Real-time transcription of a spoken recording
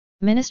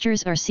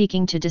Ministers are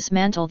seeking to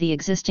dismantle the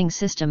existing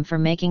system for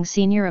making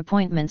senior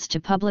appointments to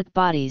public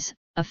bodies,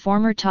 a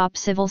former top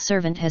civil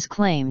servant has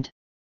claimed.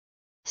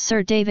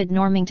 Sir David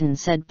Normington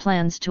said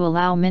plans to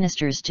allow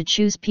ministers to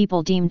choose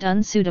people deemed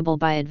unsuitable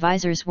by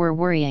advisers were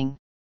worrying.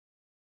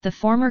 The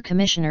former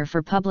Commissioner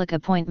for Public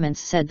Appointments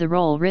said the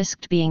role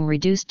risked being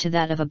reduced to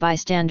that of a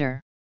bystander.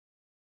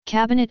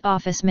 Cabinet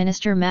Office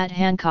Minister Matt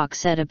Hancock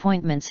said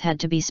appointments had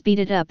to be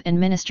speeded up and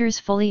ministers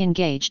fully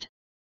engaged.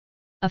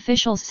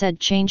 Officials said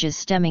changes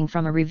stemming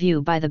from a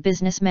review by the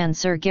businessman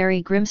Sir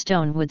Gerry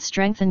Grimstone would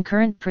strengthen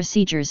current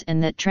procedures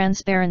and that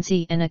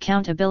transparency and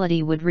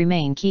accountability would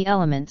remain key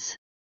elements.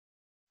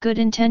 Good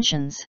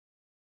intentions.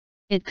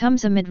 It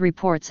comes amid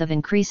reports of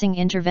increasing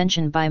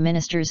intervention by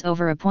ministers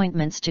over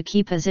appointments to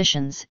key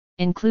positions,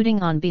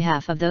 including on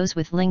behalf of those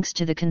with links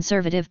to the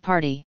Conservative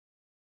Party.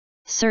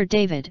 Sir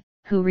David,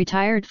 who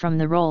retired from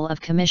the role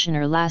of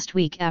Commissioner last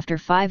week after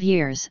 5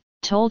 years,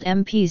 told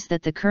MPs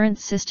that the current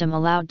system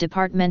allowed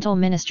departmental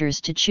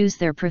ministers to choose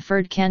their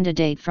preferred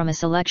candidate from a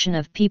selection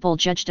of people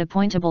judged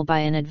appointable by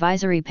an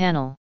advisory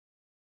panel.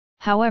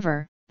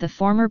 However, the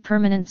former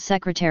permanent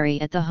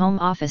secretary at the Home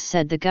Office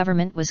said the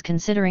government was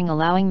considering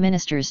allowing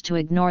ministers to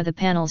ignore the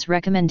panel's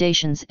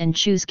recommendations and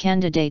choose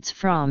candidates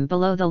from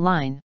below the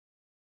line.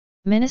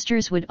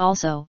 Ministers would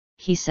also,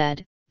 he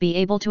said, be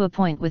able to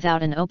appoint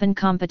without an open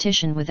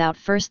competition without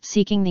first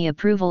seeking the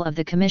approval of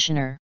the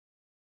Commissioner.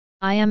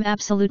 I am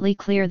absolutely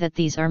clear that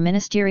these are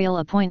ministerial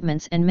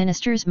appointments and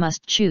ministers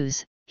must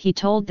choose, he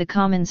told the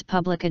Commons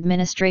Public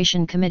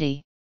Administration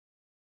Committee.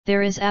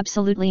 There is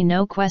absolutely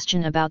no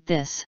question about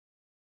this.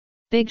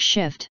 Big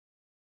shift.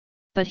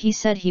 But he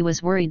said he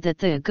was worried that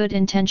the good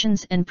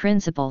intentions and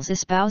principles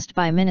espoused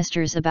by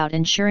ministers about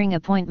ensuring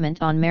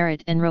appointment on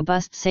merit and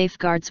robust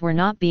safeguards were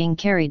not being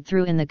carried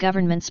through in the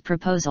government's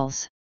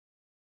proposals.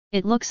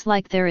 It looks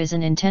like there is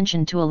an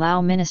intention to allow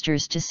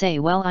ministers to say,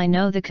 well, I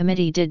know the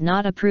committee did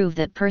not approve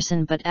that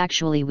person, but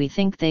actually we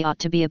think they ought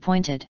to be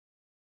appointed.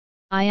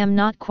 I am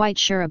not quite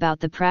sure about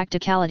the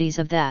practicalities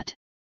of that.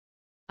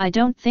 I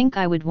don't think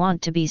I would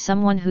want to be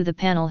someone who the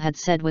panel had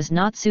said was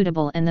not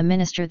suitable and the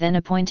minister then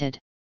appointed.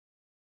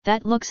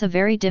 That looks a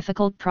very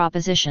difficult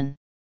proposition.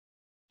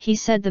 He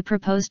said the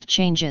proposed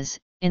changes,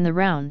 in the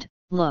round,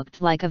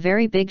 looked like a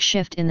very big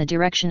shift in the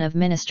direction of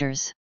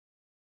ministers.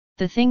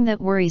 The thing that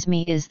worries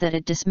me is that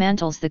it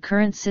dismantles the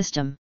current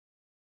system.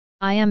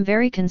 I am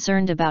very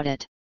concerned about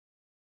it.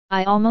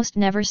 I almost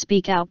never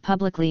speak out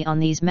publicly on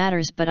these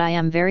matters, but I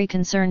am very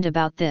concerned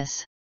about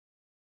this.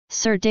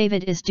 Sir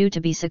David is due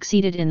to be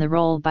succeeded in the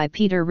role by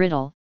Peter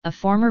Riddle, a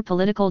former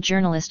political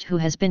journalist who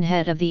has been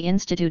head of the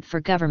Institute for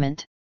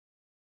Government.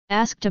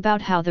 Asked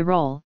about how the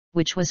role,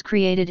 which was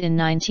created in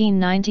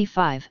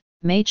 1995,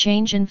 may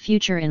change in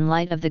future in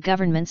light of the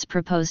government's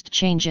proposed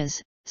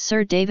changes,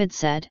 Sir David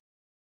said,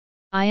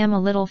 I am a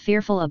little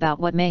fearful about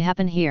what may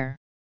happen here.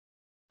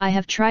 I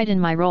have tried in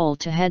my role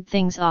to head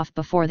things off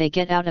before they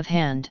get out of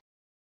hand.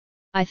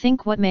 I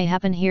think what may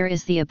happen here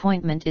is the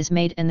appointment is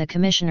made and the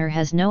Commissioner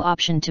has no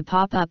option to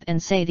pop up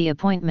and say the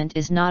appointment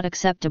is not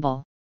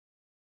acceptable.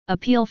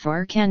 Appeal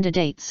for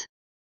candidates.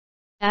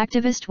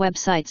 Activist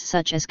websites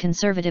such as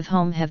Conservative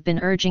Home have been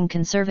urging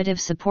Conservative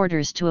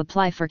supporters to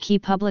apply for key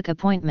public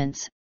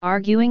appointments,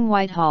 arguing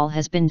Whitehall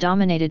has been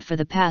dominated for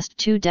the past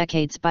 2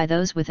 decades by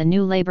those with a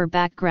new Labour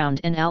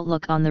background and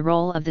outlook on the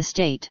role of the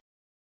state.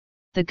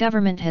 The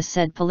government has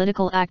said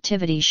political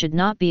activity should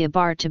not be a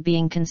bar to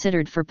being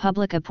considered for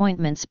public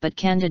appointments, but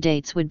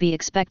candidates would be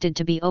expected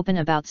to be open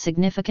about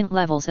significant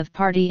levels of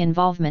party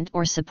involvement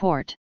or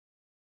support.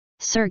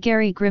 Sir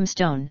Gerry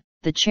Grimstone,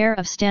 the chair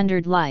of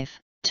Standard Life,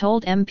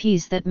 told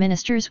MPs that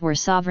ministers were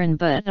sovereign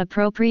but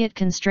appropriate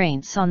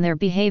constraints on their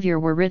behaviour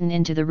were written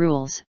into the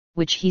rules,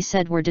 which he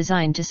said were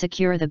designed to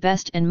secure the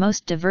best and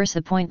most diverse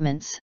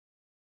appointments.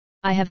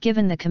 I have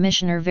given the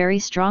Commissioner very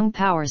strong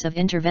powers of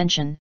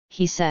intervention,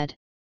 he said.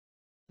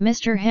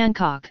 Mr.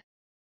 Hancock,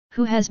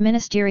 who has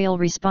ministerial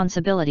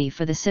responsibility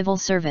for the civil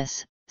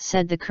service,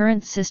 said the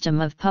current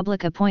system of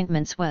public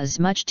appointments was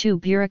much too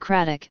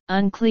bureaucratic,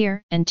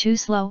 unclear, and too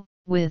slow,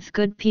 with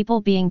good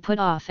people being put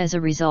off as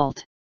a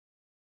result.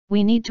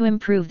 We need to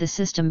improve the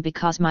system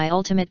because my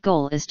ultimate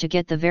goal is to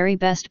get the very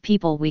best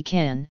people we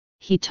can,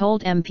 he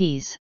told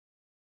MPs.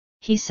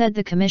 He said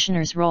the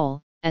Commissioner's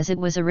role, as it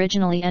was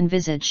originally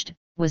envisaged,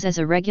 was as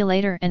a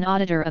regulator and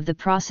auditor of the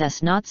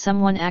process, not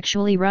someone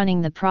actually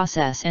running the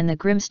process, and the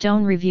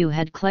Grimstone Review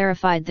had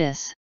clarified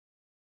this.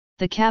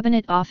 The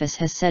Cabinet Office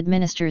has said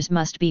ministers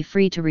must be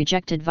free to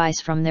reject advice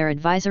from their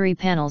advisory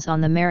panels on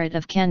the merit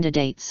of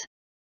candidates.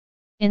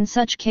 In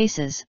such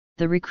cases,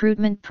 the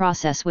recruitment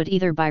process would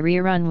either be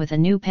rerun with a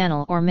new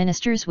panel or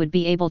ministers would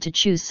be able to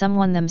choose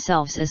someone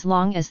themselves as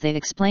long as they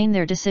explain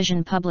their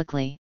decision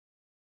publicly.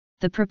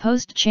 The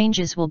proposed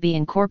changes will be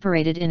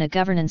incorporated in a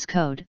governance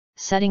code,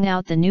 setting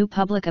out the new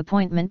public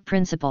appointment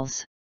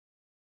principles.